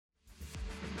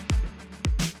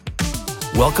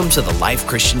Welcome to the Life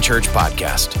Christian Church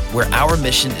podcast, where our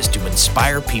mission is to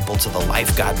inspire people to the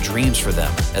life God dreams for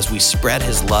them as we spread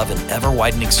His love in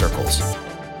ever-widening circles.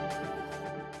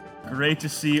 Great to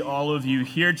see all of you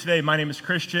here today. My name is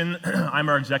Christian. I'm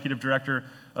our Executive Director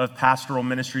of Pastoral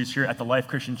Ministries here at the Life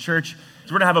Christian Church.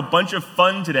 So we're going to have a bunch of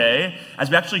fun today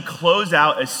as we actually close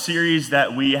out a series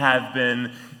that we have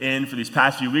been in for these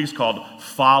past few weeks called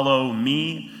Follow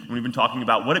Me. And we've been talking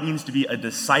about what it means to be a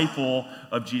disciple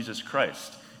of Jesus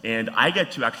Christ. And I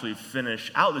get to actually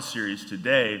finish out the series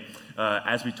today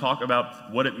as we talk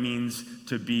about what it means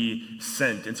to be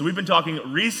sent. And so we've been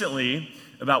talking recently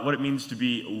about what it means to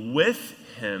be with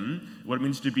Him, what it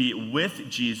means to be with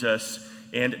Jesus.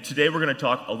 And today we're going to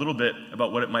talk a little bit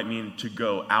about what it might mean to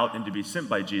go out and to be sent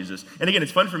by Jesus. And again,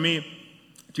 it's fun for me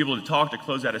to be able to talk, to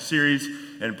close out a series.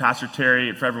 And Pastor Terry,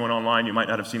 and for everyone online, you might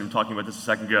not have seen him talking about this a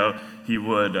second ago. He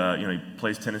would, he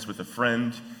plays tennis with a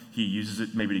friend. He uses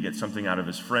it maybe to get something out of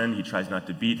his friend. He tries not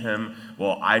to beat him.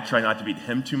 Well, I try not to beat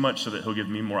him too much so that he'll give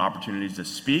me more opportunities to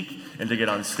speak and to get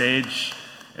on stage.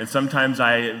 And sometimes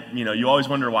you always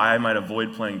wonder why I might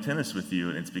avoid playing tennis with you.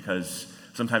 And it's because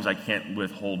sometimes I can't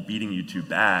withhold beating you too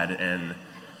bad. And,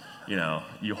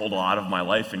 you hold a lot of my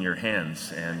life in your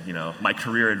hands. And, my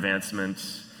career advancement,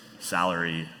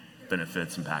 salary,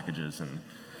 benefits and packages, and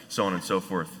so on and so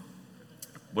forth.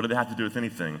 What do they have to do with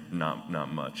anything?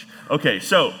 Not much. Okay,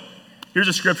 so here's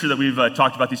a scripture that we've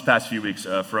talked about these past few weeks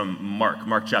from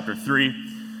Mark chapter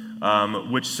 3,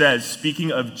 which says,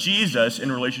 speaking of Jesus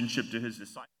in relationship to His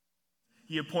disciples,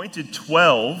 He appointed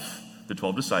 12, the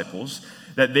 12 disciples,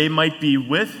 that they might be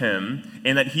with Him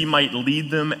and that He might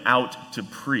lead them out to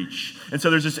preach. And so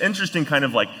there's this interesting kind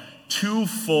of like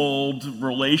twofold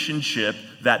relationship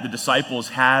that the disciples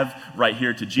have right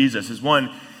here to Jesus. Is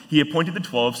one, He appointed the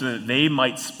 12 so that they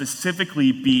might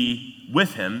specifically be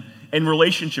with Him, in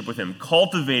relationship with Him,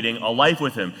 cultivating a life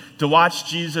with Him, to watch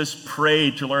Jesus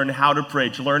pray, to learn how to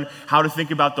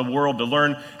think about the world, to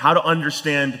learn how to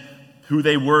understand who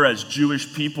they were as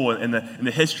Jewish people in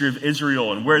the history of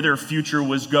Israel and where their future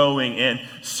was going. And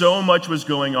so much was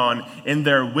going on in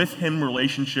their with Him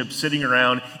relationship, sitting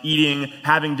around, eating,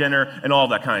 having dinner, and all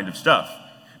that kind of stuff.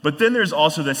 But then there's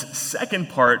also this second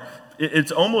part.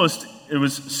 It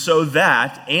was so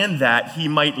that He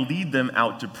might lead them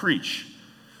out to preach.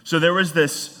 So there was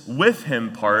this with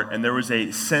Him part, and there was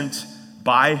a sent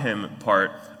by Him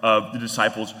part of the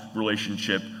disciples'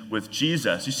 relationship with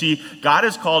Jesus. You see, God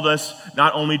has called us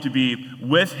not only to be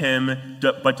with Him,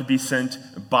 but to be sent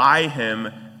by Him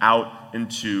out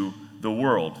into the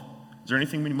world. Is there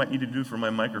anything we might need to do for my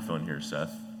microphone here,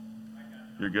 Seth?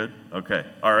 You're good? Okay,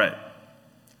 all right.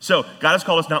 So God has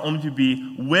called us not only to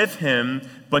be with Him,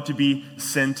 but to be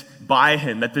sent by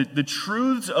Him. That the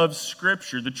truths of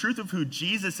Scripture, the truth of who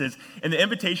Jesus is, and the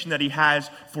invitation that He has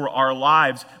for our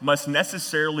lives must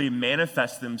necessarily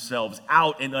manifest themselves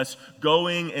out in us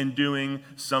going and doing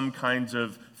some kinds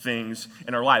of things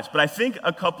in our lives. But I think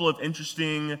a couple of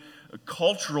interesting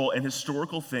cultural and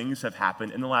historical things have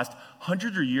happened in the last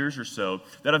 100 years or so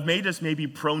that have made us maybe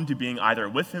prone to being either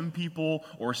with Him people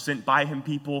or sent by Him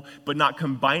people, but not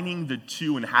combining the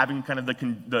two and having kind of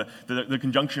the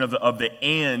conjunction of the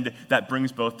and that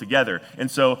brings both together. And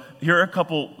so here are a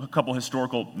couple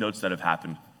historical notes that have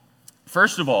happened.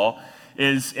 First of all,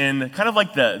 is in kind of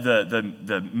like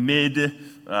the mid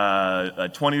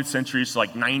 20th century, so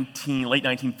like late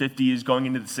 1950s, going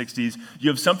into the 60s, you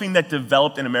have something that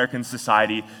developed in American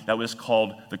society that was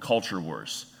called the culture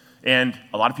wars. And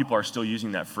a lot of people are still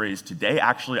using that phrase today.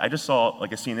 Actually, I just saw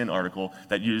like a CNN article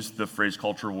that used the phrase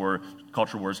culture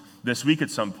wars this week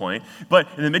at some point. But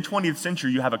in the mid-20th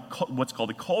century, you have what's called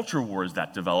the culture wars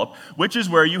that develop, which is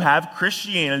where you have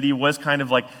Christianity was kind of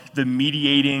like the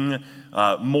mediating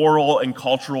moral and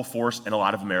cultural force in a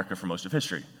lot of America for most of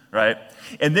history, right?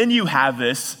 And then you have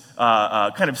this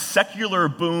kind of secular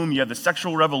boom. You have the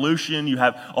sexual revolution. You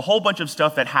have a whole bunch of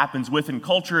stuff that happens within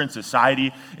culture and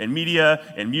society and media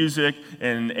and music,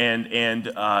 and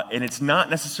it's not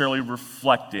necessarily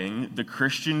reflecting the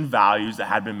Christian values that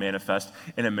had been manifest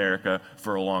in America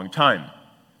for a long time.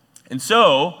 And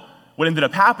so what ended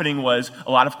up happening was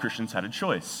a lot of Christians had a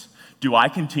choice. Do I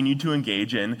continue to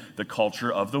engage in the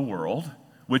culture of the world,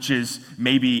 which is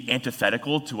maybe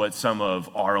antithetical to what some of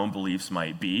our own beliefs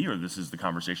might be, or this is the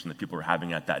conversation that people were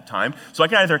having at that time. So I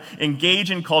can either engage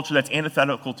in culture that's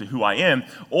antithetical to who I am,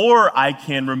 or I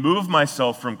can remove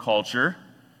myself from culture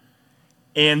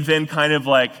and then kind of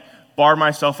like bar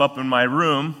myself up in my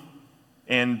room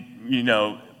and,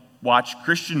 watch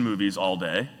Christian movies all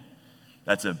day.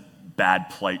 That's a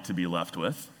bad plight to be left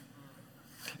with.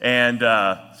 And,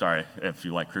 sorry if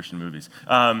you like Christian movies.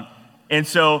 And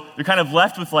so you're kind of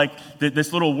left with like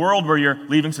this little world where you're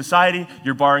leaving society,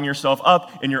 you're barring yourself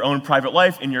up in your own private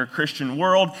life, in your Christian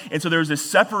world. And so there was this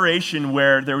separation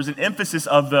where there was an emphasis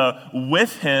of the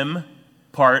with him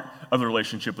part of the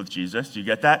relationship with Jesus. Do you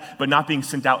get that? But not being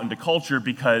sent out into culture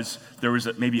because there was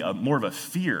maybe more of a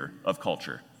fear of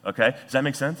culture. Okay? Does that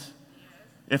make sense?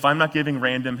 If I'm not giving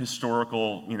random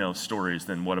historical, stories,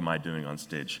 then what am I doing on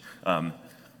stage?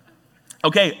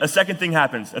 Okay, a second thing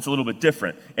happens that's a little bit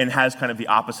different and has kind of the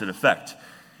opposite effect.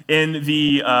 In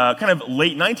the kind of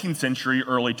late 19th century,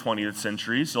 early 20th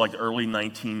century, so like the early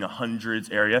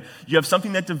 1900s area, you have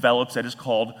something that develops that is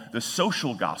called the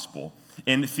social gospel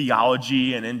in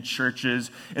theology and in churches.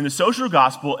 And the social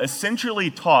gospel essentially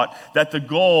taught that the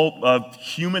goal of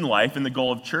human life and the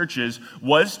goal of churches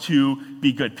was to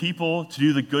be good people, to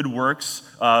do the good works,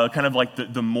 kind of like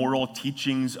the moral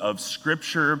teachings of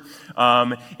Scripture.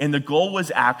 And the goal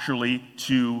was actually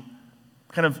to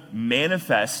kind of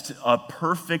manifest a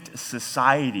perfect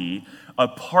society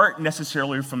apart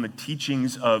necessarily from the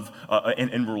teachings of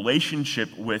and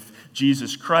relationship with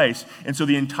Jesus Christ. And so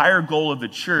the entire goal of the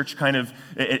church kind of,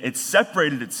 it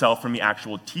separated itself from the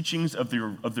actual teachings of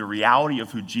the reality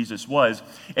of who Jesus was,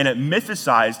 and it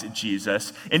mythicized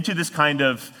Jesus into this kind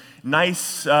of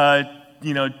nice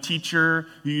teacher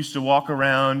who used to walk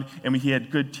around, and he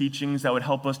had good teachings that would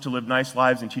help us to live nice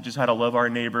lives and teach us how to love our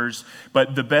neighbors.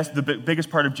 But the biggest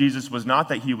part of Jesus was not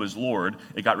that he was Lord.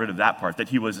 It got rid of that part, that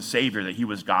he was a Savior, that he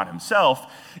was God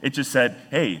himself. It just said,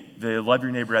 hey, the love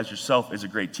your neighbor as yourself is a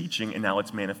great teaching, and now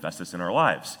let's manifest this in our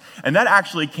lives. And that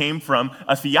actually came from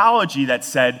a theology that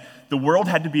said the world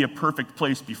had to be a perfect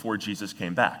place before Jesus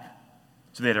came back.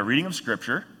 So they had a reading of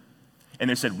Scripture, and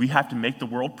they said, we have to make the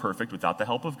world perfect without the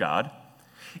help of God.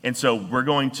 And so we're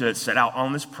going to set out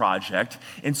on this project.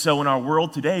 And so in our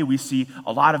world today, we see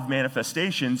a lot of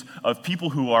manifestations of people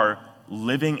who are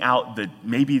living out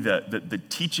the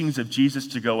teachings of Jesus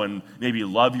to go and maybe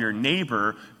love your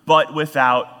neighbor, but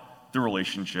without the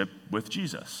relationship with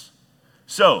Jesus.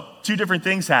 So, two different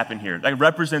things happen here. That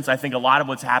represents, I think, a lot of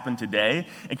what's happened today,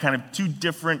 and kind of two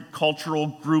different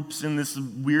cultural groups in this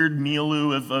weird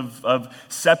milieu of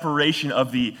separation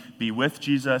of the be with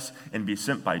Jesus and be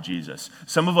sent by Jesus.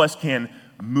 Some of us can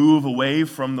move away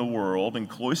from the world and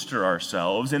cloister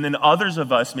ourselves, and then others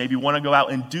of us maybe want to go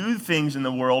out and do things in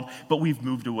the world, but we've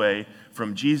moved away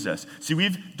from Jesus. See,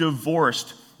 we've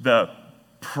divorced the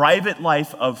private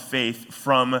life of faith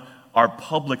from our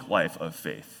public life of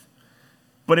faith.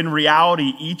 But in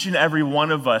reality, each and every one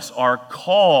of us are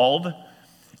called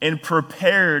and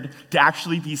prepared to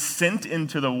actually be sent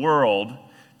into the world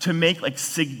to make like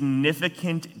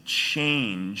significant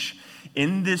change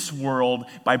in this world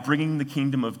by bringing the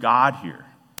kingdom of God here,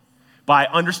 by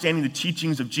understanding the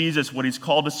teachings of Jesus, what he's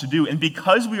called us to do. And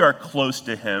because we are close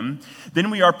to him, then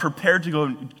we are prepared to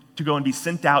go and be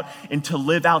sent out and to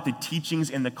live out the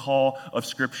teachings and the call of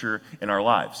Scripture in our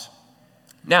lives.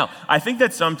 Now, I think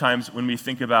that sometimes when we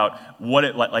think about what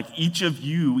it like each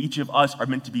of us are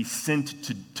meant to be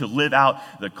sent to live out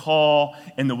the call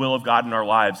and the will of God in our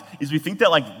lives, is we think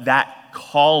that like that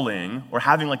calling or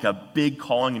having like a big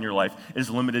calling in your life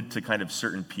is limited to kind of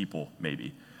certain people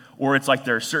maybe. Or it's like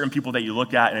there are certain people that you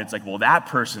look at and it's like, well, that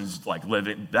person's like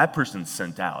living, that person's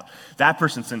sent out.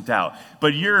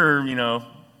 But you're,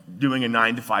 doing a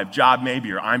 9-to-5 job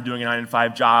maybe, or I'm doing a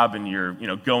 9-to-5 job, and you're,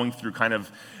 going through kind of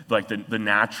like the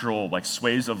natural like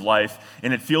sways of life,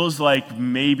 and it feels like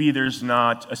maybe there's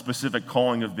not a specific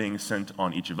calling of being sent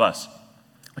on each of us.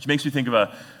 Which makes me think of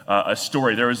a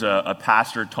story. There was a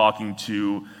pastor talking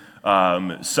to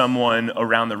someone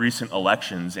around the recent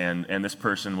elections, and this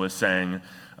person was saying,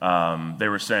 they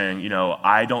were saying,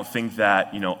 I don't think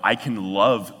that, I can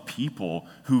love people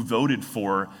who voted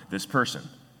for this person.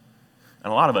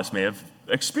 And a lot of us may have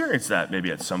experienced that maybe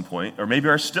at some point, or maybe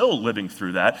are still living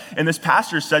through that. And this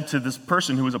pastor said to this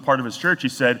person who was a part of his church, he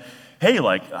said, hey,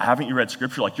 like, haven't you read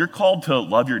Scripture? Like, you're called to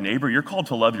love your neighbor. You're called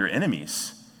to love your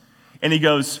enemies. And he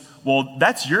goes, well,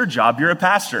 that's your job. You're a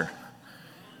pastor.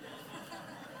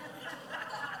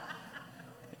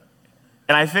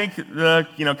 And I think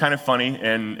kind of funny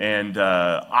and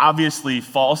obviously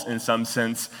false in some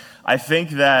sense. I think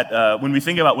that when we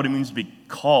think about what it means to be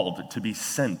called, to be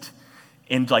sent,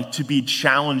 and like to be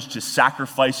challenged to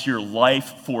sacrifice your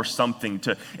life for something,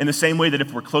 in the same way that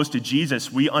if we're close to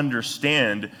Jesus, we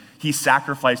understand he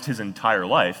sacrificed his entire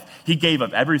life. He gave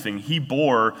up everything. He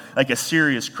bore like a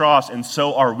serious cross, and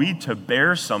so are we to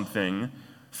bear something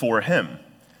for him.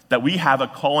 That we have a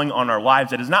calling on our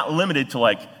lives that is not limited to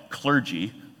like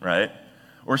clergy, right?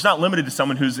 or it's not limited to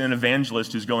someone who's an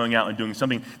evangelist who's going out and doing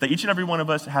something, that each and every one of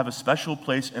us have a special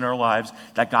place in our lives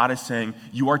that God is saying,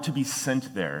 you are to be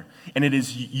sent there. And it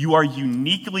is, you are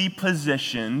uniquely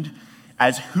positioned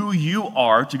as who you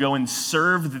are to go and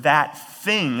serve that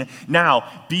thing.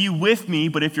 Now, be with me,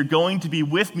 but if you're going to be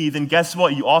with me, then guess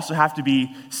what? You also have to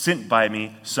be sent by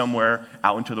me somewhere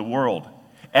out into the world.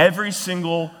 Every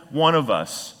single one of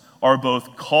us are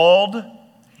both called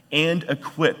and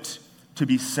equipped to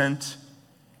be sent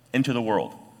into the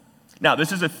world. Now,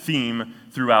 this is a theme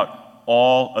throughout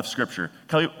all of Scripture.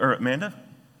 Kelly, or Amanda?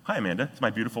 Hi, Amanda. It's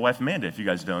my beautiful wife, Amanda, if you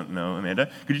guys don't know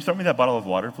Amanda. Could you throw me that bottle of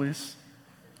water, please?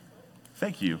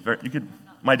 Thank you.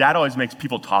 My dad always makes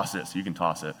people toss it, so you can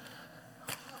toss it.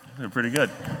 They're pretty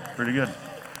good. Pretty good.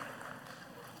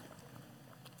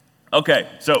 Okay,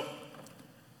 so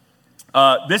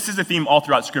this is a theme all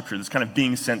throughout Scripture, this kind of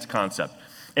being sent concept.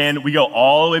 And we go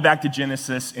all the way back to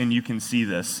Genesis, and you can see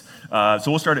this. So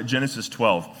we'll start at Genesis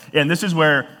 12. And this is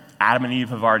where Adam and Eve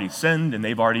have already sinned, and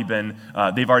they've already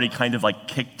kind of like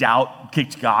kicked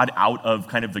God out of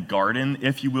kind of the garden,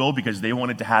 if you will, because they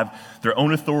wanted to have their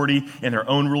own authority and their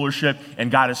own rulership. And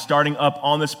God is starting up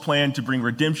on this plan to bring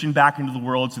redemption back into the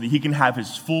world so that he can have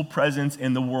his full presence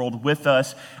in the world with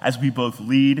us as we both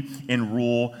lead and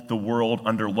rule the world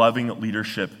under loving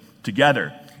leadership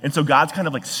together. And so God's kind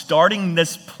of like starting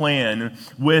this plan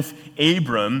with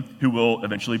Abram, who will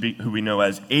eventually be who we know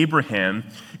as Abraham,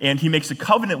 and he makes a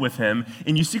covenant with him.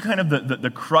 And you see kind of the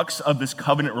crux of this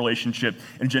covenant relationship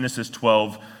in Genesis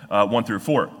 12, 1 through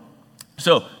 4.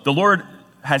 So the Lord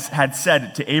had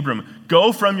said to Abram,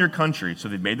 go from your country. So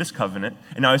they've made this covenant,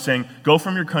 and now he's saying, go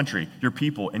from your country, your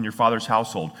people, and your father's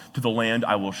household to the land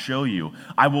I will show you.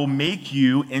 I will make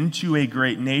you into a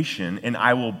great nation, and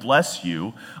I will bless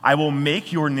you. I will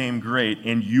make your name great,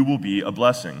 and you will be a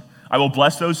blessing. I will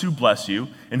bless those who bless you,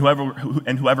 and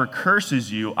whoever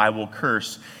curses you, I will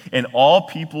curse. And all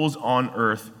peoples on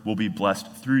earth will be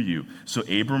blessed through you. So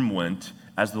Abram went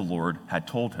as the Lord had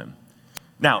told him.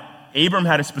 Now, Abram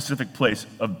had a specific place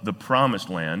of the promised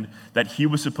land that he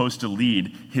was supposed to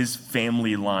lead his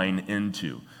family line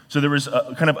into. So there was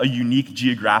kind of a unique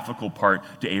geographical part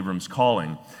to Abram's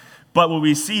calling. But what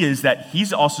we see is that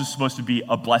he's also supposed to be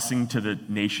a blessing to the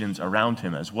nations around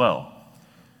him as well.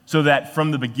 So that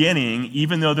from the beginning,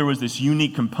 even though there was this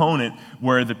unique component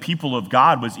where the people of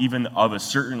God was even of a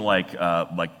certain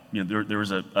there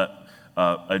was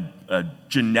a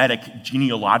genetic,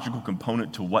 genealogical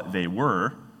component to what they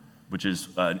were, which is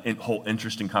a whole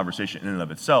interesting conversation in and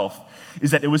of itself,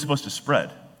 is that it was supposed to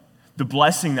spread. The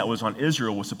blessing that was on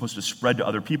Israel was supposed to spread to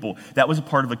other people. That was a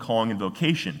part of the calling and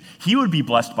vocation. He would be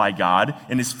blessed by God,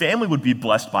 and his family would be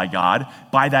blessed by God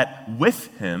by that with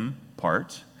him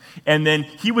part. And then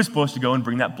he was supposed to go and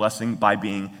bring that blessing by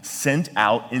being sent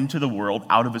out into the world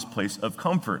out of his place of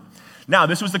comfort. Now,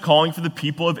 this was the calling for the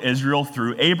people of Israel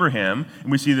through Abraham,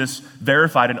 and we see this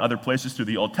verified in other places through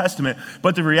the Old Testament.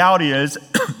 But the reality is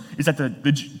that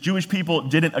the Jewish people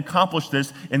didn't accomplish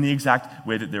this in the exact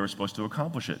way that they were supposed to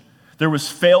accomplish it. There was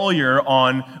failure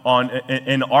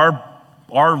in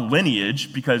our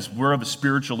lineage, because we're of a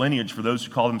spiritual lineage. For those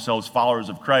who call themselves followers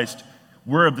of Christ,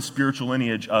 we're of the spiritual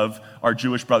lineage of our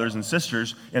Jewish brothers and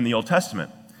sisters in the Old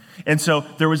Testament. And so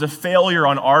there was a failure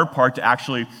on our part to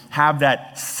actually have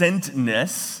that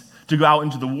sentness to go out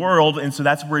into the world. And so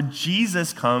that's where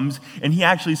Jesus comes, and he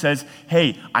actually says,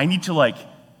 hey, I need to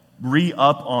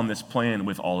re-up on this plan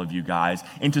with all of you guys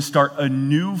and to start a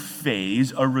new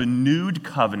phase, a renewed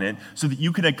covenant, so that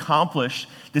you can accomplish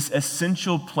this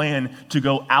essential plan to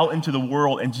go out into the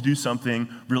world and to do something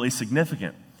really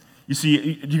significant. You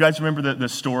see, do you guys remember the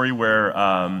story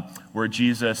where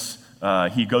Jesus,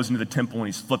 he goes into the temple and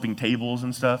he's flipping tables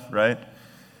and stuff, right?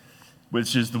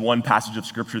 Which is the one passage of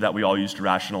Scripture that we all use to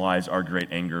rationalize our great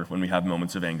anger when we have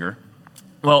moments of anger.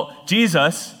 Well,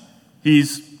 Jesus, he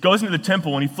goes into the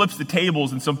temple and he flips the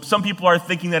tables, and some people are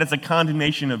thinking that it's a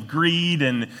condemnation of greed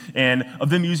and of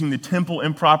them using the temple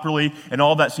improperly, and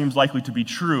all that seems likely to be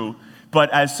true. But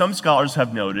as some scholars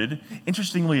have noted,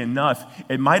 interestingly enough,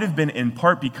 it might have been in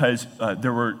part because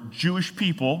there were Jewish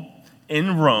people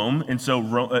in Rome, and so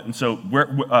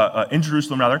in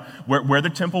Jerusalem rather, where the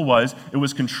temple was, it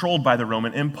was controlled by the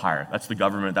Roman Empire. That's the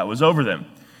government that was over them.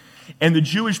 And the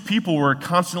Jewish people were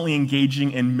constantly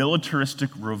engaging in militaristic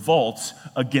revolts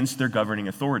against their governing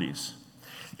authorities.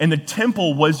 And the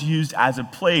temple was used as a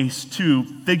place to,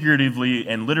 figuratively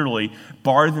and literally,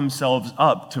 bar themselves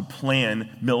up to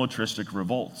plan militaristic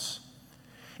revolts.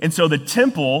 And so the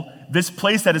temple, this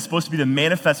place that is supposed to be the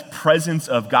manifest presence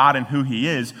of God and who he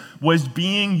is, was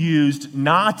being used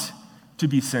not to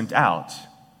be sent out,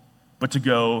 but to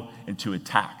go and to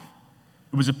attack.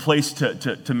 It was a place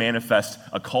to manifest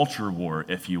a culture war,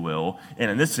 if you will,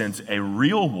 and in this sense, a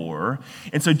real war.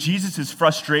 And so Jesus'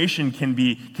 frustration can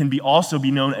be also be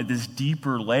known at this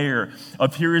deeper layer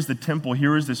of here is the temple,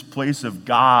 here is this place of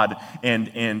God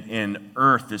and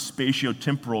earth, this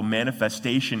spatio-temporal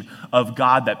manifestation of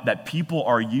God that people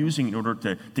are using in order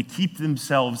to keep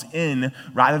themselves in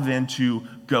rather than to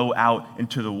go out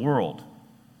into the world.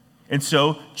 And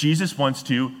so Jesus wants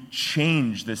to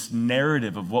change this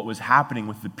narrative of what was happening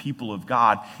with the people of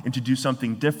God and to do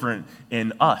something different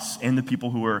in us and the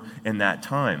people who were in that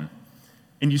time.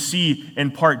 And you see,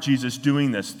 in part, Jesus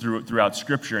doing this throughout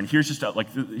Scripture. And here's just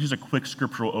here's a quick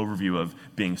scriptural overview of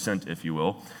being sent, if you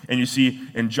will. And you see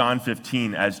in John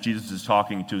 15, as Jesus is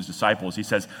talking to his disciples, he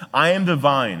says, "I am the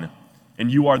vine, and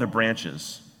you are the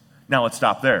branches." Now let's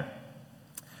stop there.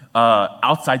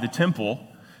 Outside the temple,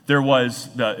 it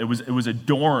was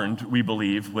adorned, we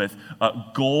believe, with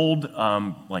gold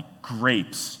like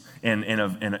grapes and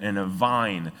a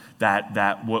vine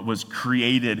that was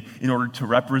created in order to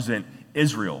represent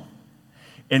Israel.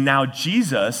 And now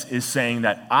Jesus is saying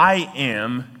that I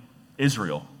am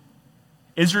Israel.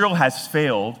 Israel has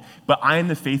failed, but I am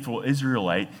the faithful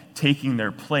Israelite taking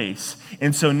their place.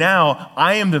 And so now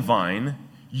I am the vine,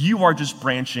 you are just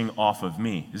branching off of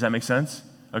me. Does that make sense?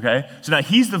 Okay? So now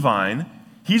he's the vine.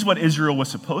 He's what Israel was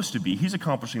supposed to be. He's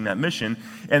accomplishing that mission.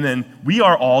 And then we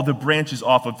are all the branches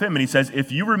off of him. And he says,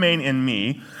 if you remain in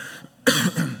me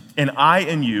and I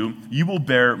in you, you will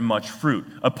bear much fruit.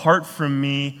 Apart from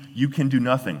me, you can do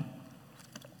nothing.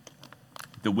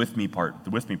 The with me part.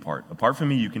 Apart from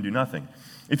me, you can do nothing.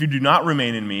 If you do not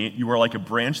remain in me, you are like a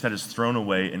branch that is thrown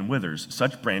away and withers.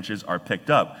 Such branches are picked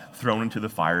up, thrown into the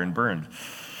fire and burned.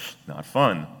 Not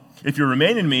fun. If you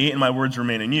remain in me and my words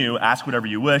remain in you, ask whatever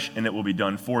you wish and it will be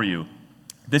done for you.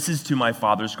 This is to my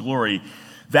Father's glory,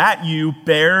 that you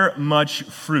bear much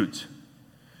fruit,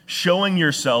 showing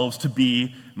yourselves to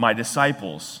be my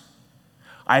disciples.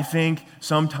 I think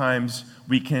sometimes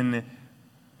we can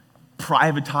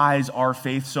privatize our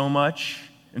faith so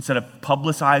much. Instead of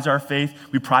publicize our faith,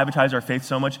 we privatize our faith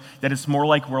so much that it's more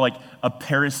like we're like a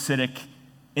parasitic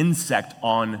insect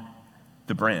on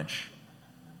the branch.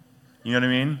 You know what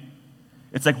I mean?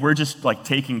 It's like we're just like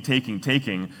taking.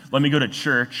 Let me go to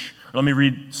church, or let me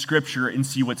read Scripture and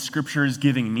see what Scripture is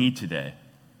giving me today.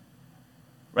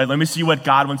 Right? Let me see what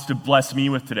God wants to bless me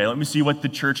with today. Let me see what the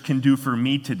church can do for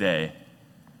me today.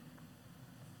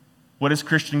 What is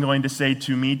Christian going to say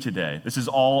to me today? This is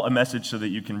all a message so that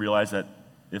you can realize that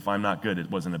if I'm not good,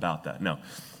 it wasn't about that. No.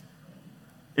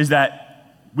 Is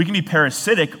that we can be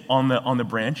parasitic on the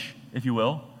branch, if you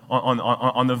will,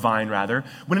 on the vine rather,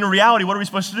 when in reality, what are we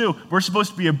supposed to do? We're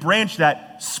supposed to be a branch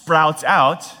that sprouts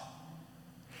out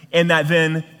and that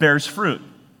then bears fruit.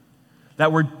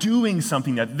 That we're doing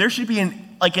something, that there should be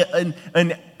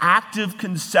an active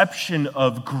conception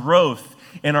of growth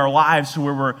in our lives, so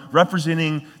where we're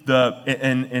representing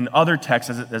in other texts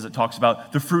as it talks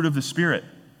about the fruit of the Spirit,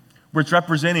 where it's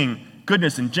representing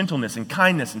goodness and gentleness and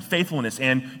kindness and faithfulness,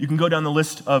 and you can go down the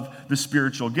list of the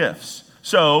spiritual gifts.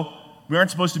 So we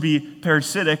aren't supposed to be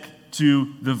parasitic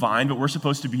to the vine, but we're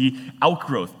supposed to be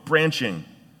outgrowth, branching,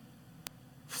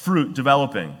 fruit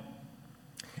developing.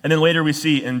 And then later we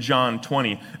see in John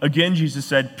 20, again Jesus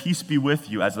said, "Peace be with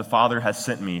you, as the Father has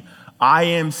sent me. I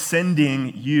am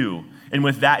sending you." And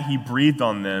with that he breathed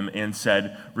on them and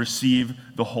said, "Receive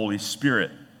the Holy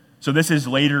Spirit." So this is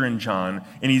later in John,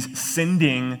 and he's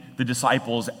sending the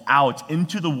disciples out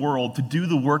into the world to do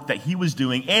the work that he was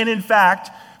doing, and in fact,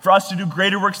 for us to do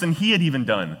greater works than he had even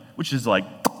done, which is like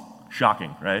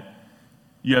shocking, right?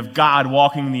 You have God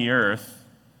walking the earth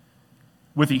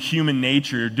with a human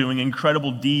nature doing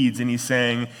incredible deeds, and he's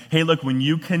saying, hey, look, when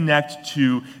you connect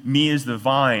to me as the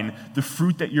vine, the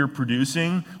fruit that you're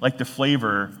producing, like the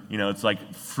flavor, it's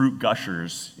like fruit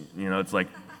gushers, it's like,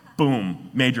 boom,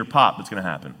 major pop that's going to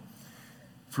happen.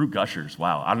 Fruit gushers,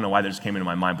 wow. I don't know why that just came into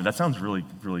my mind, but that sounds really,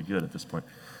 really good at this point.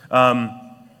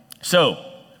 So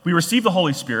we receive the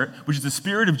Holy Spirit, which is the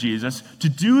Spirit of Jesus, to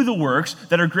do the works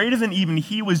that are greater than even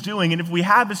he was doing. And if we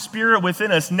have the Spirit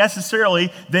within us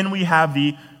necessarily, then we have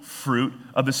the fruit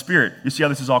of the Spirit. You see how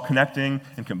this is all connecting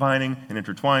and combining and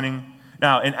intertwining?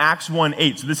 Now, in Acts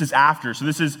 1:8, so this is after. So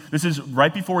this is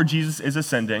right before Jesus is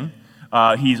ascending.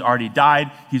 He's already died.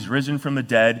 He's risen from the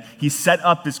dead. He set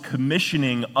up this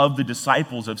commissioning of the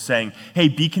disciples of saying, hey,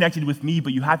 be connected with me,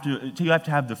 but you have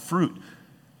to have the fruit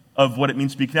of what it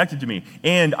means to be connected to me.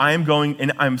 And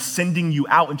I'm sending you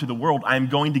out into the world. I'm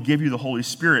going to give you the Holy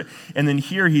Spirit. And then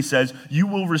here he says, you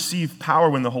will receive power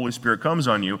when the Holy Spirit comes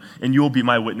on you, and you will be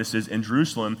my witnesses in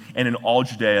Jerusalem and in all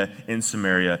Judea, in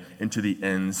Samaria, and to the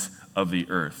ends of the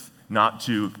earth. not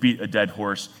to beat a dead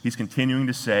horse. He's continuing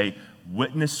to say,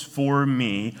 witness for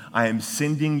me, I am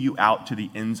sending you out to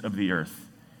the ends of the earth.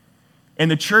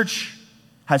 And the church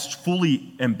has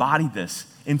fully embodied this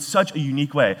in such a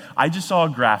unique way. I just saw a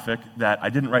graphic that I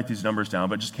didn't write these numbers down,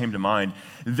 but just came to mind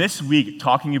this week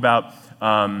talking about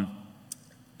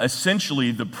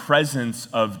essentially the presence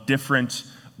of different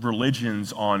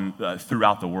religions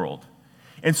throughout the world.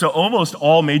 And so almost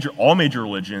all major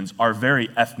religions are very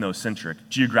ethnocentric,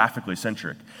 geographically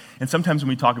centric. And sometimes when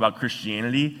we talk about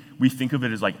Christianity, we think of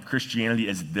it as like Christianity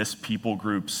is this people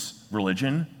group's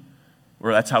religion,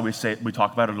 or that's how we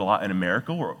talk about it a lot in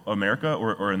America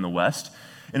or in the West.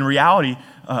 In reality,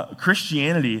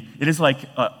 Christianity, it is like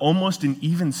almost an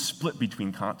even split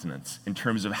between continents in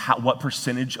terms of what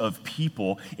percentage of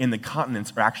people in the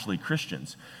continents are actually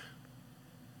Christians.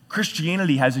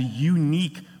 Christianity has a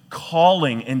unique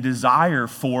calling and desire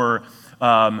for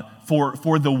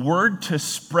the word to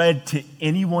spread to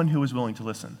anyone who is willing to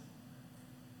listen.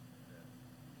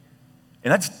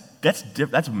 And that's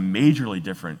majorly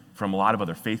different from a lot of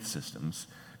other faith systems.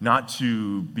 Not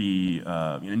to be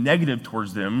negative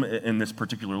towards them in this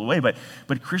particular way, but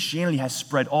Christianity has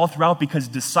spread all throughout because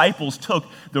disciples took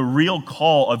the real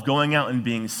call of going out and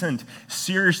being sent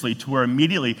seriously, to where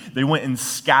immediately they went and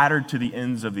scattered to the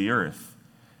ends of the earth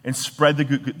and spread the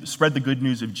good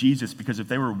news of Jesus, because if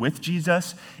they were with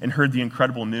Jesus and heard the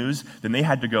incredible news, then they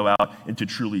had to go out and to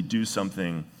truly do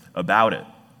something about it.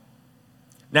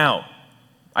 Now,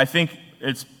 I think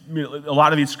it's a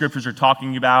lot of these scriptures are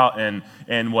talking about,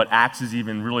 and what Acts is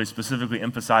even really specifically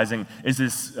emphasizing is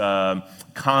this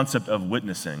concept of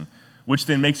witnessing, which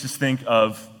then makes us think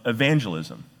of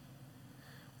evangelism,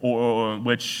 or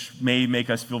which may make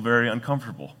us feel very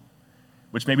uncomfortable,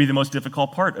 which may be the most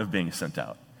difficult part of being sent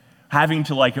out. Having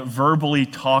to verbally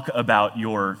talk about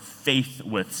your faith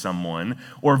with someone,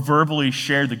 or verbally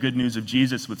share the good news of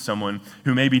Jesus with someone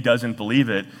who maybe doesn't believe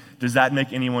it, does that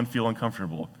make anyone feel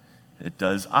uncomfortable? It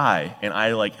does and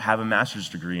I have a master's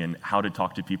degree in how to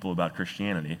talk to people about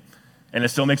Christianity. And it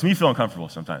still makes me feel uncomfortable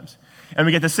sometimes. And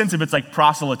we get the sense of it's like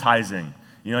proselytizing.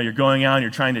 You're going out and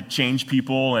you're trying to change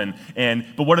people,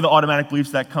 but what are the automatic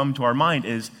beliefs that come to our mind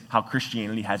is how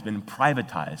Christianity has been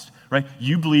privatized, right?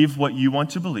 You believe what you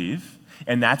want to believe,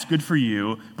 and that's good for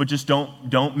you, but just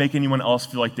don't make anyone else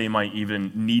feel like they might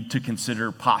even need to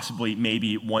consider possibly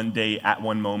maybe one day at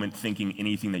one moment thinking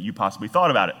anything that you possibly thought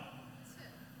about it.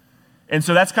 And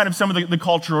so that's kind of some of the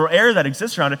cultural air that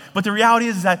exists around it. But the reality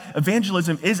is that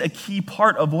evangelism is a key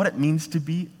part of what it means to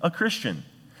be a Christian.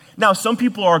 Now, some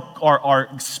people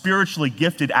are spiritually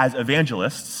gifted as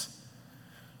evangelists,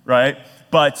 right?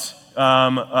 But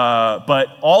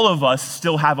all of us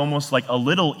still have almost like a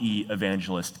little e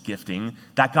evangelist gifting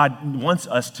that God wants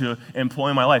us to employ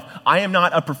in my life. I am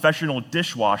not a professional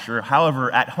dishwasher. However,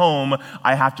 at home,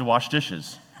 I have to wash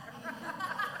dishes.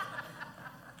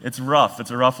 It's rough.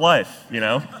 It's a rough life,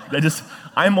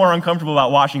 I'm more uncomfortable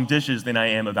about washing dishes than I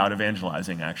am about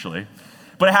evangelizing, actually.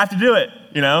 But I have to do it,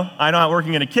 I'm not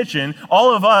working in a kitchen.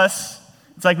 All of us,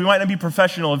 it's like we might not be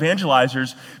professional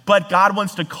evangelizers, but God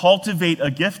wants to cultivate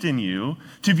a gift in you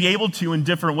to be able to, in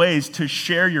different ways, to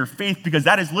share your faith, because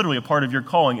that is literally a part of your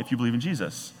calling if you believe in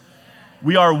Jesus.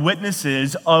 We are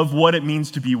witnesses of what it means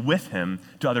to be with him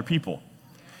to other people.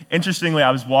 Interestingly,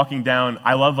 I was walking down,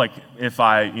 I love if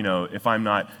I'm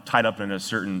not tied up in a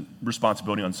certain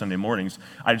responsibility on Sunday mornings,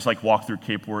 I just walk through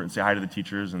Cape Port and say hi to the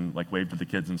teachers and wave to the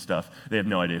kids and stuff. They have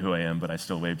no idea who I am, but I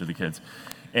still wave to the kids.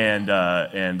 And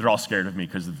they're all scared of me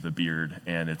because of the beard,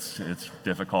 and it's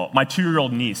difficult. My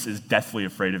 2-year-old niece is deathly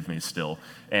afraid of me still,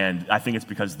 and I think it's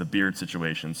because of the beard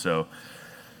situation. So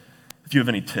if you have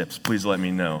any tips, please let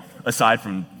me know. Aside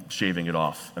from shaving it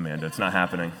off, Amanda, it's not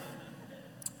happening.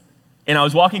 And I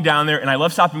was walking down there, and I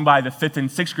love stopping by the 5th and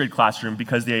 6th grade classroom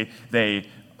because they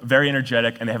very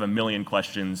energetic, and they have a million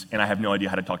questions, and I have no idea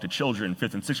how to talk to children,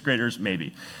 5th and 6th graders,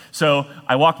 maybe. So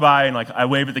I walk by, and I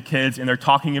wave at the kids, and they're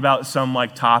talking about some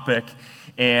topic,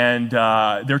 and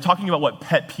they're talking about what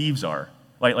pet peeves are.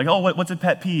 What's a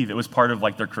pet peeve? It was part of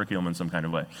their curriculum in some kind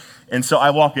of way. And so I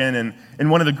walk in,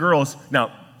 and one of the girls,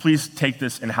 now please take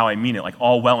this in how I mean it,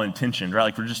 all well-intentioned,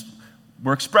 right?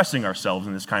 We're expressing ourselves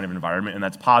in this kind of environment, and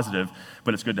that's positive,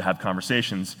 but it's good to have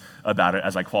conversations about it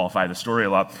as I qualify the story a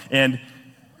lot. And,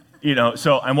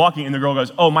 so I'm walking, and the girl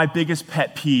goes, my biggest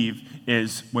pet peeve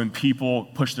is when people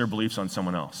push their beliefs on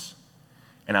someone else.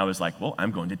 And I was like, well,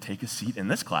 I'm going to take a seat in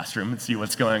this classroom and see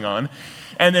what's going on.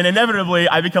 And then inevitably,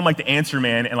 I become the answer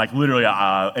man, and literally,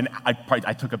 and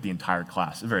I took up the entire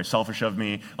class. It's very selfish of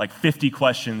me. 50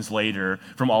 questions later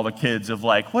from all the kids of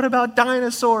what about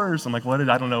dinosaurs? I'm I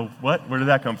don't know, where did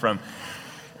that come from?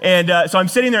 And so I'm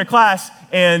sitting there in class,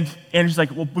 and she's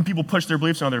like, well, when people push their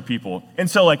beliefs on other people. And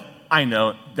so like, I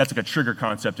know that's like a trigger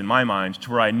concept in my mind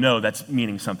to where I know that's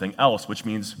meaning something else, which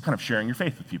means kind of sharing your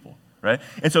faith with people, right?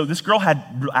 And so this girl had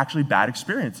actually bad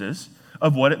experiences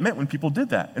of what it meant when people did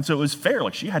that. And so it was fair,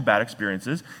 like she had bad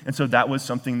experiences, and so that was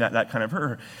something that kind of hurt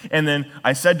her. And then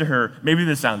I said to her, maybe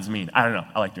this sounds mean, I don't know,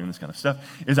 I like doing this kind of stuff,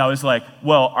 is I was like,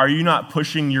 well, are you not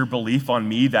pushing your belief on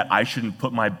me that I shouldn't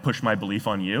push my belief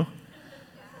on you?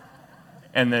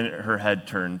 And then her head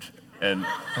turned, and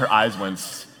her eyes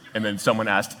went, and then someone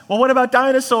asked, well, what about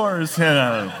dinosaurs?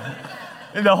 And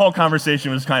the whole conversation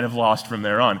was kind of lost from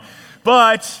there on.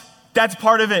 But that's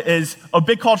part of it, is a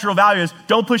big cultural value is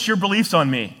don't push your beliefs on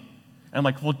me. And I'm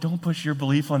like, well, don't push your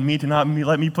belief on me to not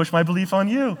let me push my belief on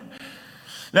you.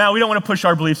 Now, we don't want to push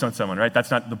our beliefs on someone, right?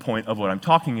 That's not the point of what I'm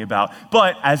talking about.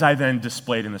 But as I then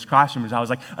displayed in this classroom, I was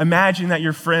like, imagine that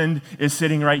your friend is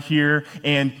sitting right here,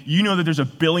 and you know that there's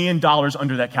 $1 billion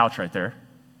under that couch right there.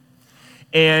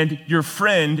 And your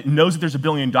friend knows that there's $1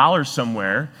 billion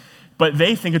somewhere, but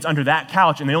they think it's under that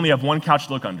couch, and they only have one couch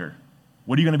to look under.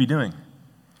 What are you going to be doing?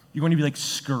 You're going to be like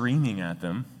screaming at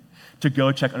them to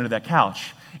go check under that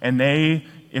couch. And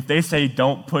if they say,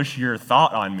 don't push your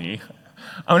thought on me,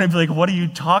 I'm going to be like, what are you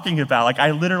talking about? Like,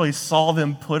 I literally saw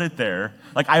them put it there.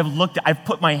 Like, I've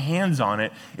put my hands on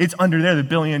it. It's under there, the $1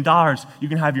 billion. You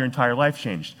can have your entire life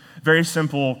changed. Very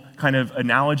simple kind of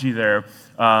analogy there,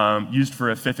 used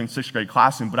for a 5th and 6th grade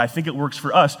classroom, but I think it works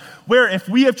for us, where if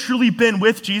we have truly been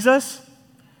with Jesus,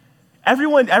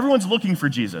 everyone's looking for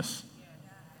Jesus,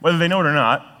 whether they know it or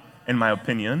not, in my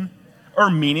opinion, or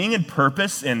meaning and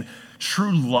purpose and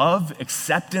true love,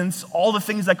 acceptance, all the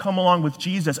things that come along with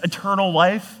Jesus, eternal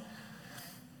life.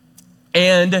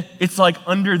 And it's like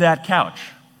under that couch.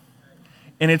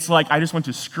 And it's like, I just want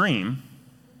to scream.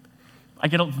 I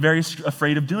get very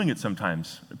afraid of doing it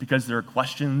sometimes because there are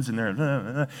questions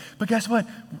and but guess what?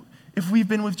 If we've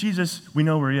been with Jesus, we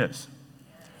know where he is.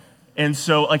 And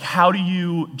so like, how do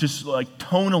you just like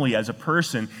tonally as a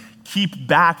person keep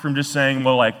back from just saying,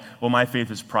 well, my faith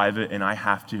is private and I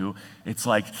have to. It's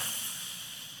like,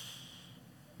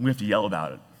 we have to yell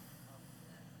about it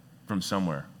from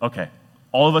somewhere. Okay,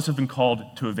 all of us have been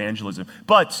called to evangelism,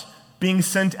 but being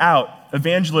sent out,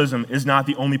 evangelism is not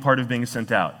the only part of being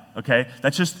sent out, okay?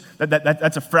 That's just,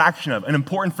 that's a fraction of, an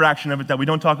important fraction of it that we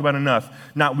don't talk about enough,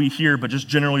 not we here, but just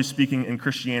generally speaking in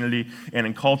Christianity and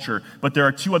in culture. But there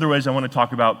are 2 other ways I want to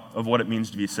talk about of what it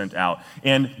means to be sent out.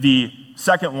 And the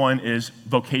second one is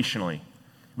vocationally.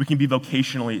 We can be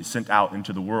vocationally sent out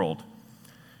into the world.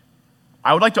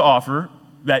 I would like to offer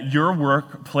that your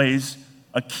work plays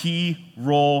a key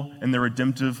role in the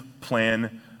redemptive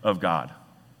plan of God.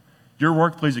 Your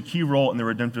work plays a key role in the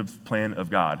redemptive plan of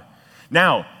God.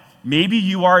 Now, maybe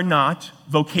you are not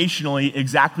vocationally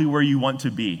exactly where you want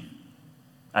to be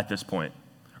at this point.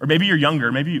 Or maybe you're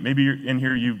younger, maybe you're in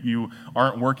here, you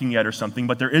aren't working yet or something,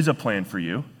 but there is a plan for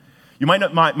you. You might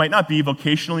not be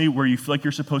vocationally where you feel like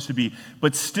you're supposed to be,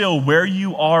 but still, where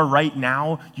you are right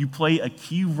now, you play a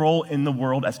key role in the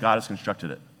world as God has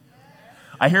constructed it.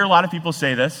 I hear a lot of people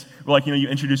say this, like, you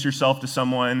introduce yourself to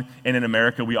someone, and in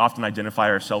America, we often identify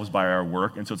ourselves by our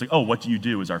work, and so it's like, oh, what do you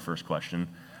do is our first question.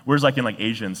 Whereas like in like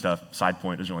Asia and stuff, side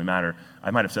point, doesn't really matter.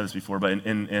 I might have said this before, but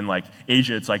in like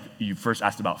Asia, it's like you first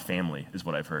asked about family is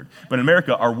what I've heard. But in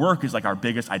America, our work is like our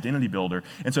biggest identity builder.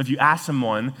 And so if you ask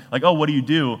someone like, oh, what do you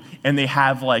do? And they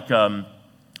have like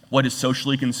what is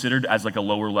socially considered as like a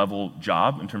lower level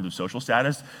job in terms of social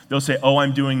status, they'll say, oh,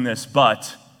 I'm doing this,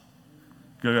 but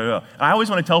go. And I always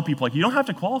want to tell people, like, you don't have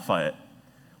to qualify it.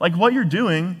 Like, what you're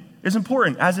doing is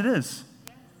important as it is.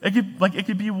 It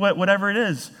could be whatever it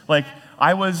is. Like,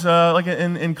 I was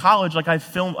in college, like I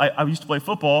used to play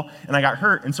football and I got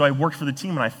hurt, and so I worked for the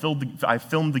team and I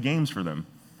filmed the games for them.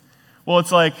 Well,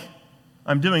 it's like,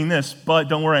 I'm doing this, but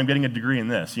don't worry, I'm getting a degree in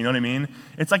this. You know what I mean?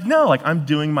 It's like, no, like I'm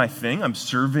doing my thing. I'm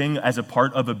serving as a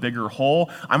part of a bigger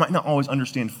whole. I might not always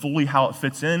understand fully how it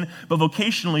fits in, but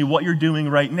vocationally, what you're doing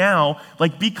right now,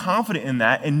 like be confident in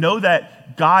that and know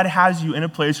that God has you in a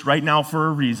place right now for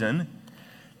a reason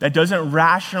that doesn't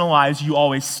rationalize you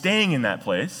always staying in that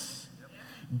place,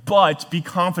 but be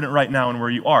confident right now in where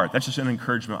you are. That's just an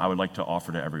encouragement I would like to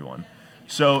offer to everyone.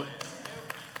 So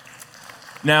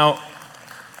now,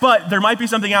 but there might be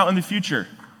something out in the future,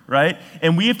 right?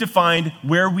 And we have to find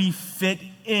where we fit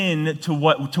in to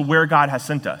where God has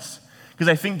sent us. Because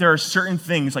I think there are certain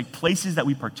things, like places that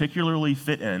we particularly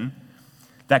fit in,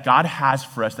 that God has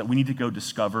for us that we need to go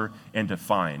discover and to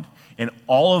find. And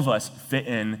all of us fit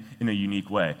in a unique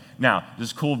way. Now,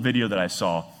 this cool video that I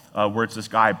saw where it's this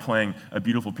guy playing a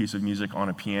beautiful piece of music on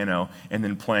a piano and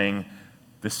then playing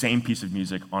the same piece of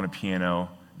music on a piano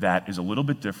that is a little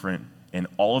bit different, and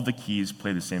all of the keys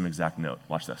play the same exact note.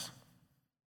 Watch this.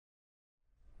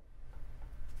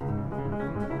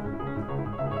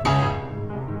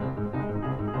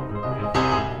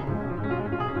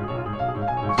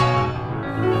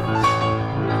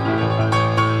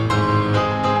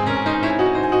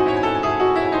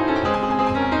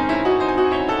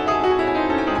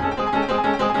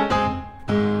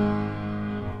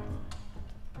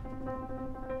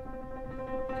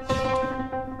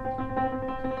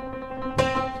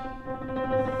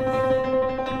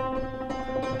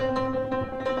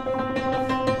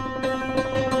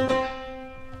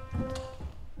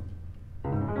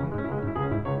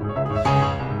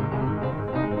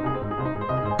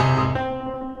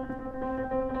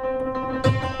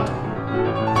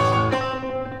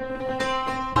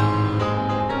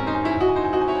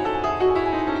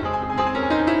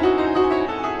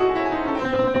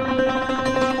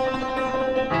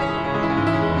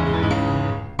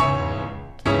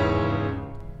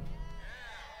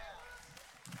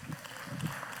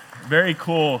 Very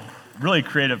cool, really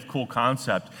creative, cool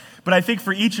concept. But I think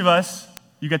for each of us,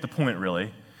 you get the point really,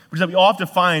 which is that we all have to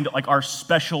find like our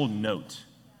special note.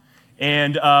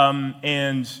 And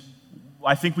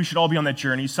I think we should all be on that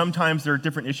journey. Sometimes there are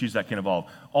different issues that can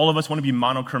evolve. All of us want to be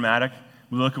monochromatic.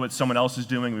 We look at what someone else is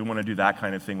doing, we want to do that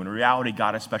kind of thing, when in reality,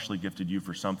 God especially gifted you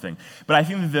for something. But I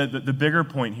think the bigger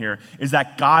point here is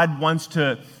that God wants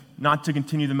to, not to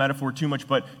continue the metaphor too much,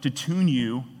 but to tune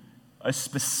you a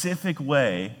specific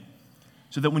way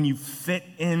so that when you fit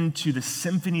into the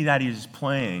symphony that he is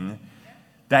playing,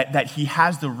 that he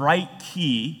has the right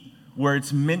key where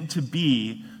it's meant to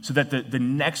be, so that the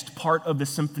next part of the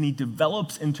symphony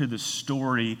develops into the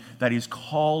story that he's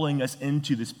calling us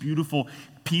into, this beautiful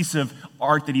piece of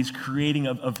art that he's creating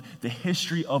of the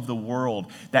history of the world,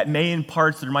 that may in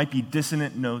parts there might be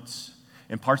dissonant notes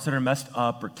and parts that are messed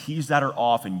up or keys that are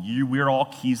off, and we're all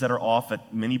keys that are off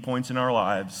at many points in our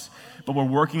lives. But we're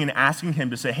working and asking him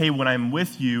to say, hey, when I'm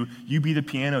with you, you be the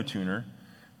piano tuner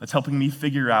that's helping me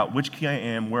figure out which key I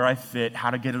am, where I fit, how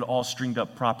to get it all stringed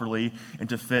up properly, and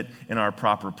to fit in our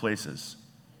proper places.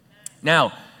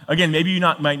 Now, again, maybe you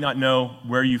might not know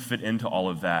where you fit into all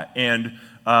of that. And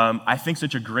I think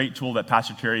such a great tool that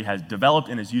Pastor Terry has developed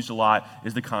and has used a lot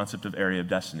is the concept of area of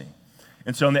destiny.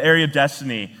 And so in the area of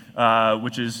destiny,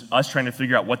 which is us trying to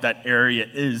figure out what that area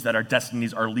is that our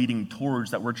destinies are leading towards,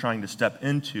 that we're trying to step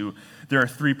into, there are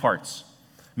three parts: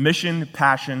 mission,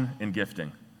 passion, and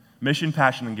gifting. Mission,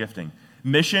 passion, and gifting.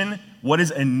 Mission, what is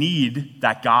a need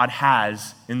that God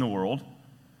has in the world?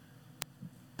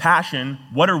 Passion,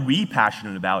 what are we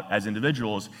passionate about as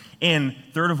individuals? And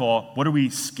third of all, what are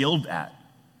we skilled at?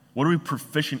 What are we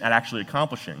proficient at actually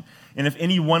accomplishing? And if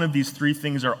any one of these three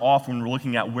things are off when we're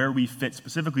looking at where we fit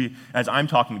specifically, as I'm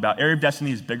talking about, area of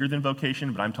destiny is bigger than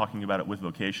vocation, but I'm talking about it with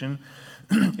vocation,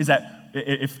 is that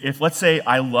if let's say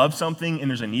I love something and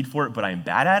there's a need for it, but I'm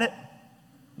bad at it,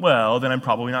 well, then I'm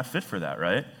probably not fit for that,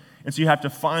 right? And so you have to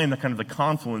find the kind of the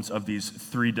confluence of these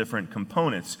three different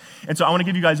components. And so I want to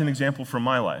give you guys an example from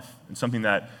my life, and something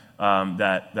that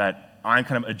that I'm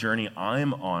kind of a journey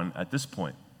I'm on at this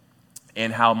point,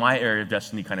 and how my area of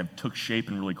destiny kind of took shape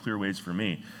in really clear ways for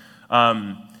me.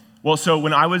 So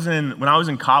when I was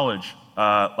in college,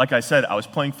 like I said, I was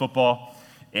playing football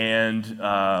and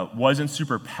wasn't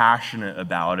super passionate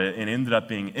about it, and ended up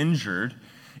being injured,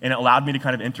 and it allowed me to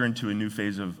kind of enter into a new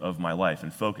phase of my life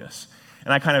and focus.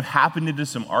 And I kind of happened into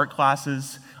some art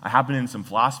classes, I happened into some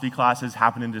philosophy classes,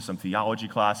 happened into some theology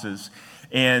classes,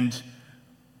 and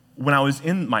when I was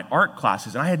in my art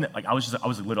classes, and I was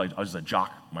just a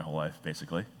jock my whole life,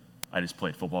 basically. I just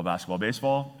played football, basketball,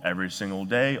 baseball every single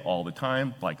day, all the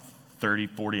time, like 30,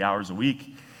 40 hours a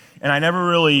week. And I never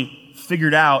really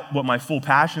figured out what my full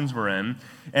passions were in.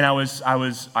 And I was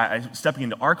stepping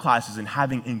into art classes and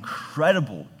having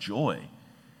incredible joy,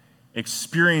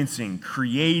 experiencing,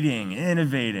 creating,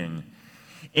 innovating.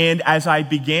 And as I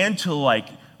began to like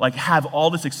have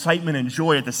all this excitement and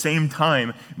joy at the same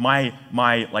time, my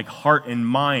like heart and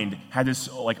mind had this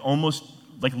almost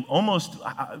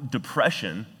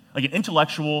depression, like an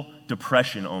intellectual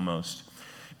depression almost,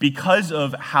 because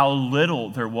of how little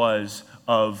there was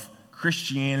of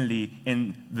Christianity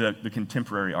in the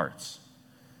contemporary arts.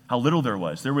 How little there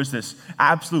was. There was this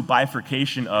absolute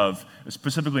bifurcation of,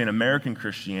 specifically in American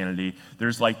Christianity,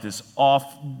 there's like this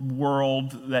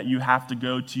off-world that you have to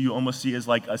go to. You almost see as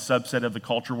like a subset of the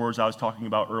culture wars I was talking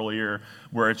about earlier,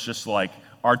 where it's just like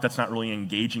art that's not really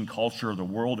engaging culture or the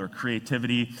world or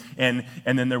creativity. And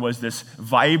then there was this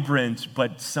vibrant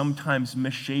but sometimes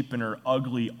misshapen or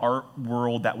ugly art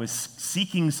world that was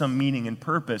seeking some meaning and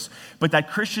purpose, but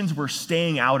that Christians were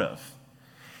staying out of.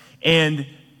 And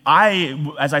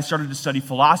as I started to study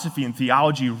philosophy and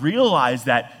theology, realized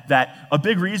that a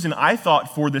big reason I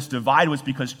thought for this divide was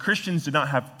because Christians did not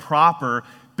have proper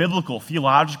biblical,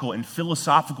 theological, and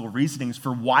philosophical reasonings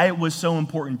for why it was so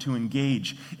important to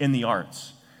engage in the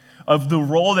arts, of the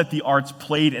role that the arts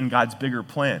played in God's bigger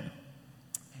plan.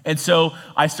 And so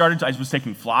I was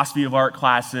taking philosophy of art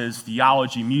classes,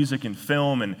 theology, music, and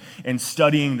film, and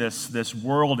studying this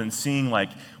world and seeing like,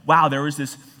 wow, there was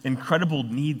this incredible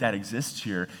need that exists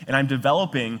here, and I'm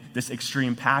developing this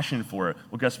extreme passion for it.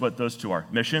 Well, guess what those two are?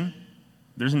 Mission,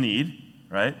 there's a need,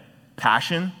 right?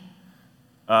 Passion,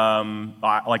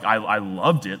 I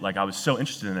loved it, like I was so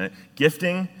interested in it.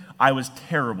 Gifting, I was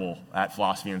terrible at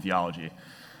philosophy and theology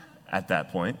at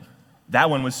that point. That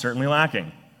one was certainly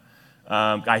lacking.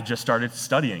 I just started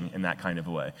studying in that kind of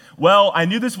a way. Well, I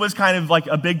knew this was kind of like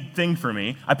a big thing for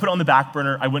me. I put it on the back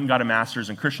burner. I went and got a master's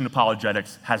in Christian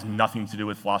apologetics. Has nothing to do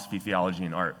with philosophy, theology,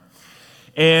 and art.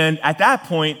 And at that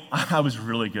point, I was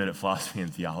really good at philosophy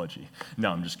and theology.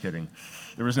 No, I'm just kidding.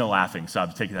 There was no laughing, so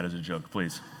I'm taking that as a joke,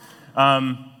 please.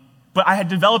 But I had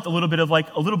developed a little bit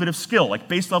of skill, like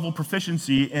base level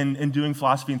proficiency in doing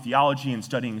philosophy and theology and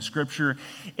studying scripture,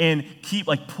 and keep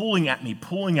like pulling at me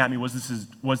was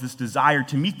this desire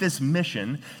to meet this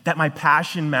mission that my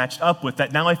passion matched up with,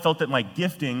 that now I felt that my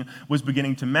gifting was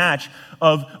beginning to match,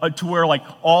 to where like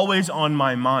always on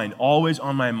my mind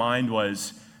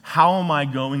was, how am I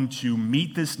going to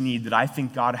meet this need that I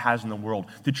think God has in the world,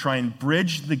 to try and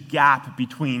bridge the gap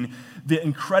between the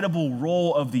incredible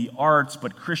role of the arts,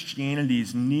 but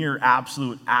Christianity's near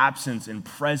absolute absence and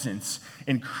presence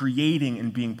in creating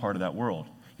and being part of that world.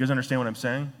 You guys understand what I'm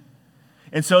saying?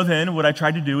 And so then what I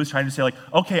tried to do is try to say like,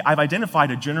 okay, I've identified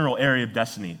a general area of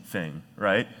destiny thing,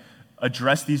 right?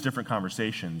 Address these different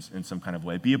conversations in some kind of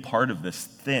way. Be a part of this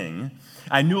thing.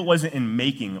 I knew it wasn't in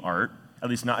making art, at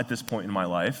least not at this point in my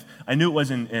life. I knew it was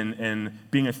in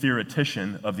being a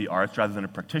theoretician of the arts rather than a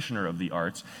practitioner of the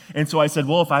arts. And so I said,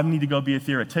 well, if I need to go be a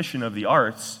theoretician of the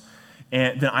arts,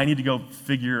 then I need to go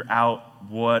figure out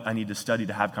what I need to study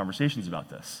to have conversations about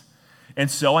this.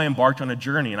 And so I embarked on a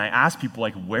journey, and I asked people,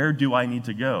 like, where do I need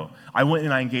to go? I went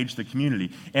and I engaged the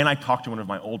community, and I talked to one of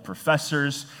my old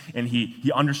professors, and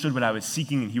he understood what I was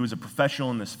seeking, and he was a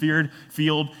professional in this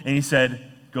field, and he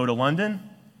said, go to London,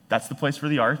 that's the place for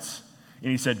the arts. And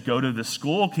he said, go to the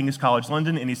school, King's College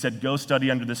London, and he said, go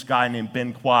study under this guy named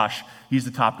Ben Quash. He's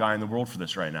the top guy in the world for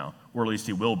this right now, or at least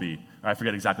he will be. I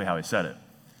forget exactly how he said it.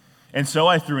 And so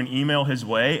I threw an email his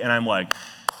way, and I'm like,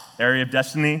 area of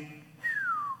destiny.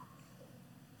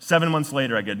 7 months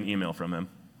later, I get an email from him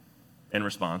in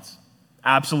response.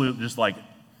 Absolute, just like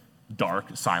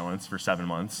dark silence for 7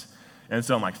 months. And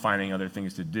so I'm like finding other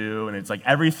things to do, and it's like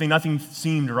nothing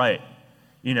seemed right.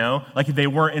 You know, like they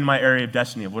weren't in my area of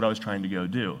destiny of what I was trying to go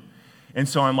do. And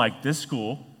so I'm like, this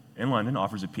school in London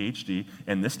offers a PhD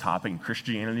in this topic, in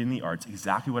Christianity and the arts,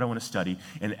 exactly what I want to study,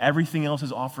 and everything else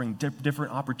is offering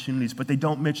different opportunities, but they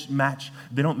don't match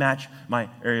my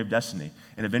area of destiny.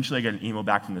 And eventually I get an email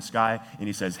back from this guy, and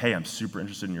he says, hey, I'm super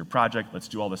interested in your project, let's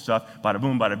do all this stuff, bada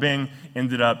boom, bada bing.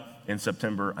 Ended up in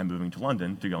September, I'm moving to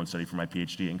London to go and study for my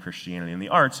PhD in Christianity and the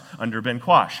arts under Ben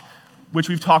Quash, which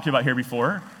we've talked about here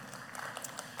before.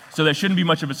 So that shouldn't be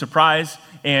much of a surprise,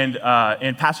 and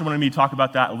Pastor wanted me to talk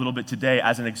about that a little bit today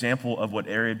as an example of what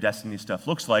area of destiny stuff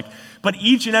looks like. But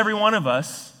each and every one of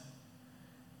us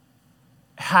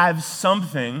have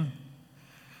something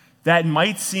that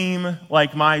might seem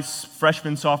like my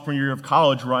freshman, sophomore year of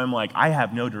college, where I'm like, I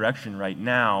have no direction right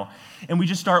now, and we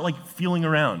just start like feeling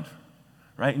around,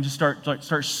 right? And just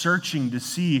start searching to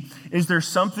see, is there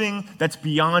something that's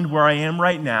beyond where I am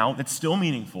right now that's still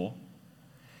meaningful?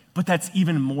 But that's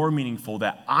even more meaningful,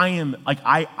 that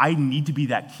I need to be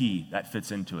that key that fits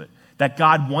into it, that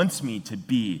God wants me to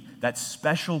be, that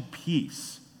special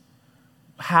piece.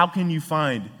 How can you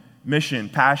find mission,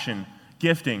 passion,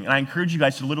 gifting? And I encourage you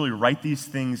guys to literally write these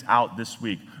things out this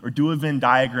week, or do a Venn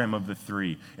diagram of the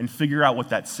three and figure out what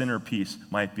that centerpiece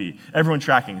might be. Everyone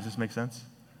tracking, does this make sense?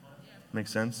 Yeah.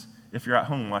 Makes sense? If you're at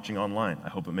home watching online, I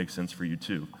hope it makes sense for you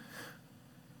too.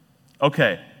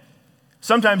 Okay,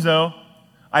 sometimes though,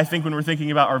 I think when we're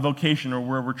thinking about our vocation or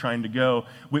where we're trying to go,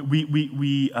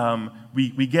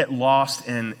 we get lost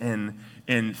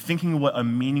in thinking what a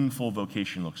meaningful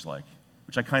vocation looks like,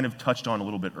 which I kind of touched on a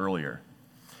little bit earlier.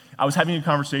 I was having a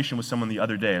conversation with someone the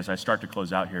other day, as I start to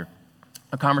close out here,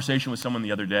 a conversation with someone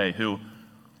the other day who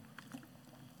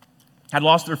had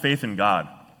lost their faith in God.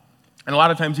 And a lot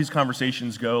of times these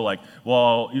conversations go like,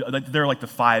 well, they're like the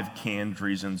 5 canned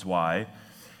reasons why.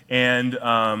 And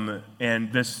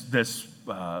this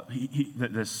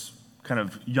kind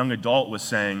of young adult was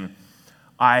saying,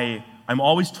 I'm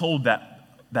always told that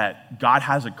that God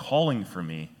has a calling for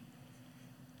me,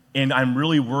 and I'm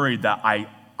really worried that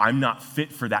I'm not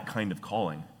fit for that kind of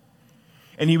calling.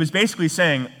 And he was basically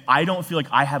saying, I don't feel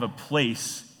like I have a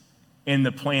place in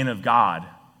the plan of God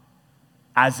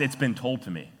as it's been told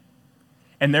to me.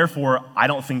 And therefore, I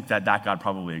don't think that God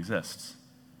probably exists.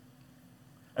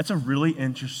 That's a really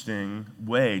interesting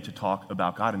way to talk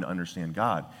about God and to understand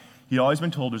God. He'd always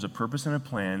been told there's a purpose and a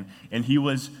plan, and he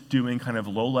was doing kind of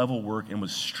low-level work and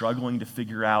was struggling to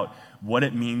figure out what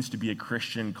it means to be a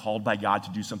Christian called by God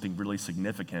to do something really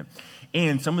significant.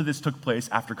 And some of this took place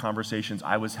after conversations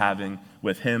I was having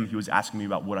with him. He was asking me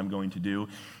about what I'm going to do.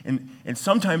 And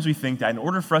sometimes we think that in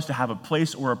order for us to have a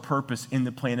place or a purpose in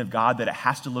the plan of God, that it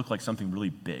has to look like something really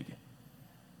big,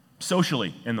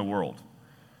 socially in the world.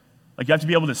 Like you have to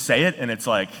be able to say it, and it's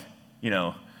like,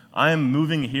 I'm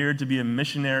moving here to be a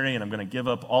missionary, and I'm going to give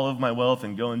up all of my wealth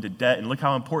and go into debt, and look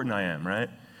how important I am, right?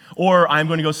 Or I'm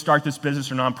going to go start this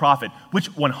business or nonprofit, which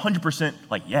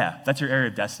 100%, that's your area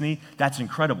of destiny. That's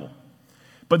incredible.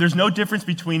 But there's no difference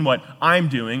between what I'm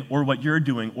doing or what you're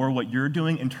doing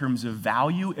in terms of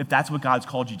value if that's what God's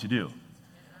called you to do.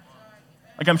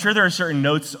 Like I'm sure there are certain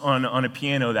notes on a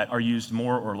piano that are used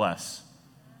more or less,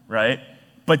 right?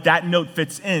 But that note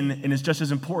fits in and is just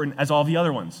as important as all the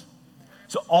other ones.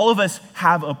 So all of us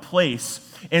have a place.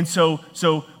 And so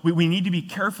we need to be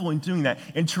careful in doing that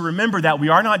and to remember that we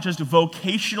are not just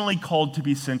vocationally called to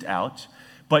be sent out,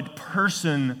 but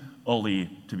personally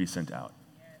to be sent out.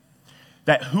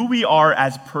 That who we are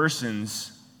as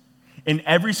persons in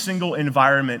every single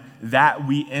environment that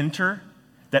we enter,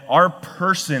 that our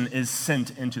person is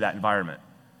sent into that environment.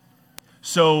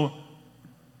 So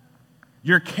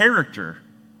your character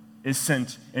is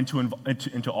sent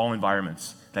into all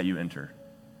environments that you enter.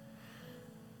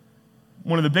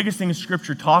 One of the biggest things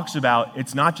Scripture talks about,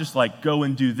 it's not just like go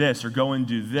and do this or go and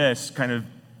do this kind of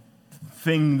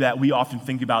thing that we often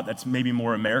think about that's maybe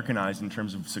more Americanized in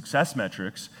terms of success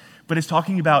metrics, but it's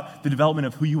talking about the development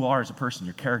of who you are as a person,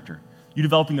 your character. You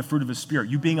developing the fruit of the Spirit,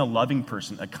 you being a loving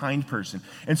person, a kind person.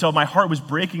 And so my heart was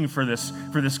breaking for this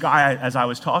guy as I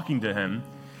was talking to him.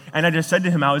 And I just said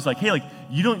to him, I was like, hey,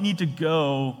 you don't need to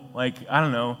go, make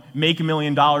 $1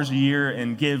 million a year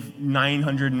and give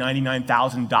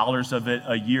 $999,000 of it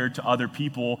a year to other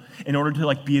people in order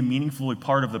to be a meaningful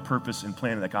part of the purpose and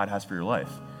plan that God has for your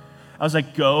life. I was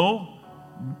like, go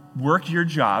work your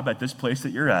job at this place that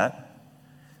you're at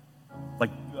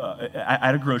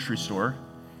a grocery store,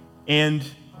 and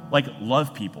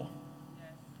love people,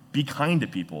 be kind to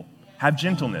people, have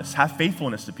gentleness, have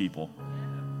faithfulness to people.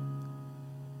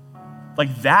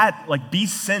 Be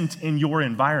sent in your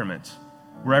environment,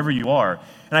 wherever you are.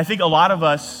 And I think a lot of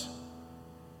us,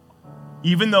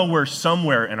 even though we're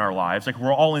somewhere in our lives,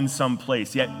 we're all in some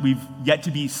place, yet we've yet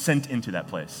to be sent into that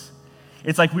place.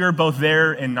 It's like we are both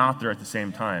there and not there at the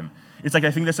same time. It's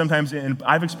I think that sometimes, and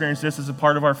I've experienced this as a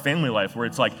part of our family life, where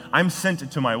it's I'm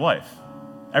sent to my wife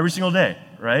every single day,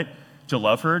 right? To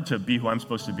love her, to be who I'm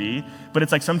supposed to be. But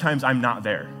it's sometimes I'm not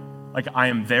there. I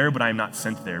am there, but I'm not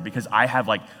sent there because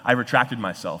I retracted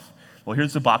myself. Well,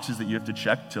 here's the boxes that you have to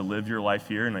check to live your life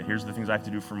here, and here's the things I have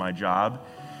to do for my job.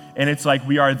 And it's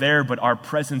we are there, but our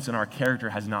presence and our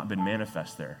character has not been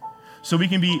manifest there. So we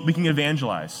can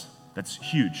evangelize. That's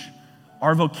huge.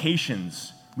 Our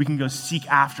vocations, we can go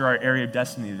seek after our area of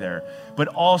destiny there. But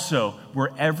also,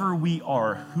 wherever we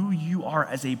are, who you are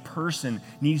as a person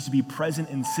needs to be present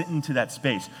and sit into that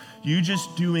space. You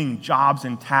just doing jobs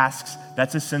and tasks,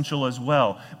 that's essential as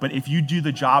well. But if you do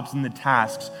the jobs and the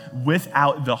tasks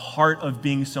without the heart of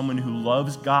being someone who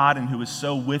loves God and who is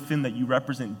so with him that you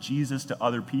represent Jesus to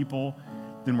other people,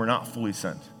 then we're not fully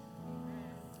sent.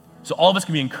 So all of us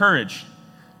can be encouraged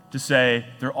to say,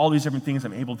 there are all these different things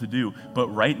I'm able to do, but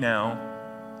right now,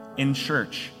 in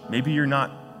church, maybe you're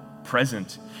not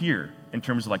present here in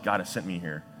terms of God has sent me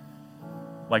here.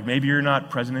 Maybe you're not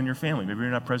present in your family. Maybe you're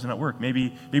not present at work.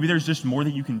 Maybe there's just more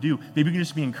that you can do. Maybe you can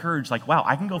just be encouraged, wow,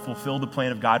 I can go fulfill the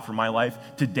plan of God for my life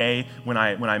today when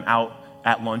I'm out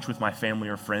at lunch with my family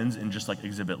or friends and just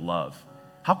exhibit love.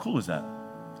 How cool is that?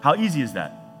 How easy is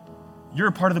that? You're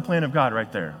a part of the plan of God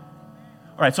right there.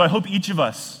 All right, so I hope each of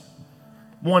us,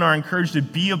 are encouraged to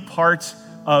be a part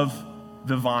of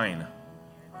the vine.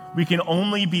 We can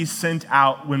only be sent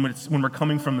out when we're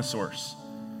coming from the source.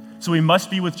 So we must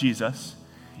be with Jesus,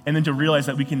 and then to realize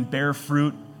that we can bear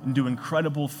fruit and do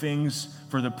incredible things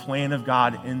for the plan of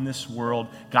God in this world.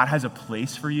 God has a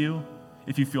place for you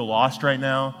if you feel lost right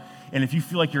now. And if you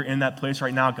feel like you're in that place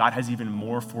right now, God has even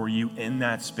more for you in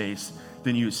that space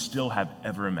than you still have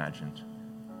ever imagined.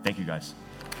 Thank you, guys.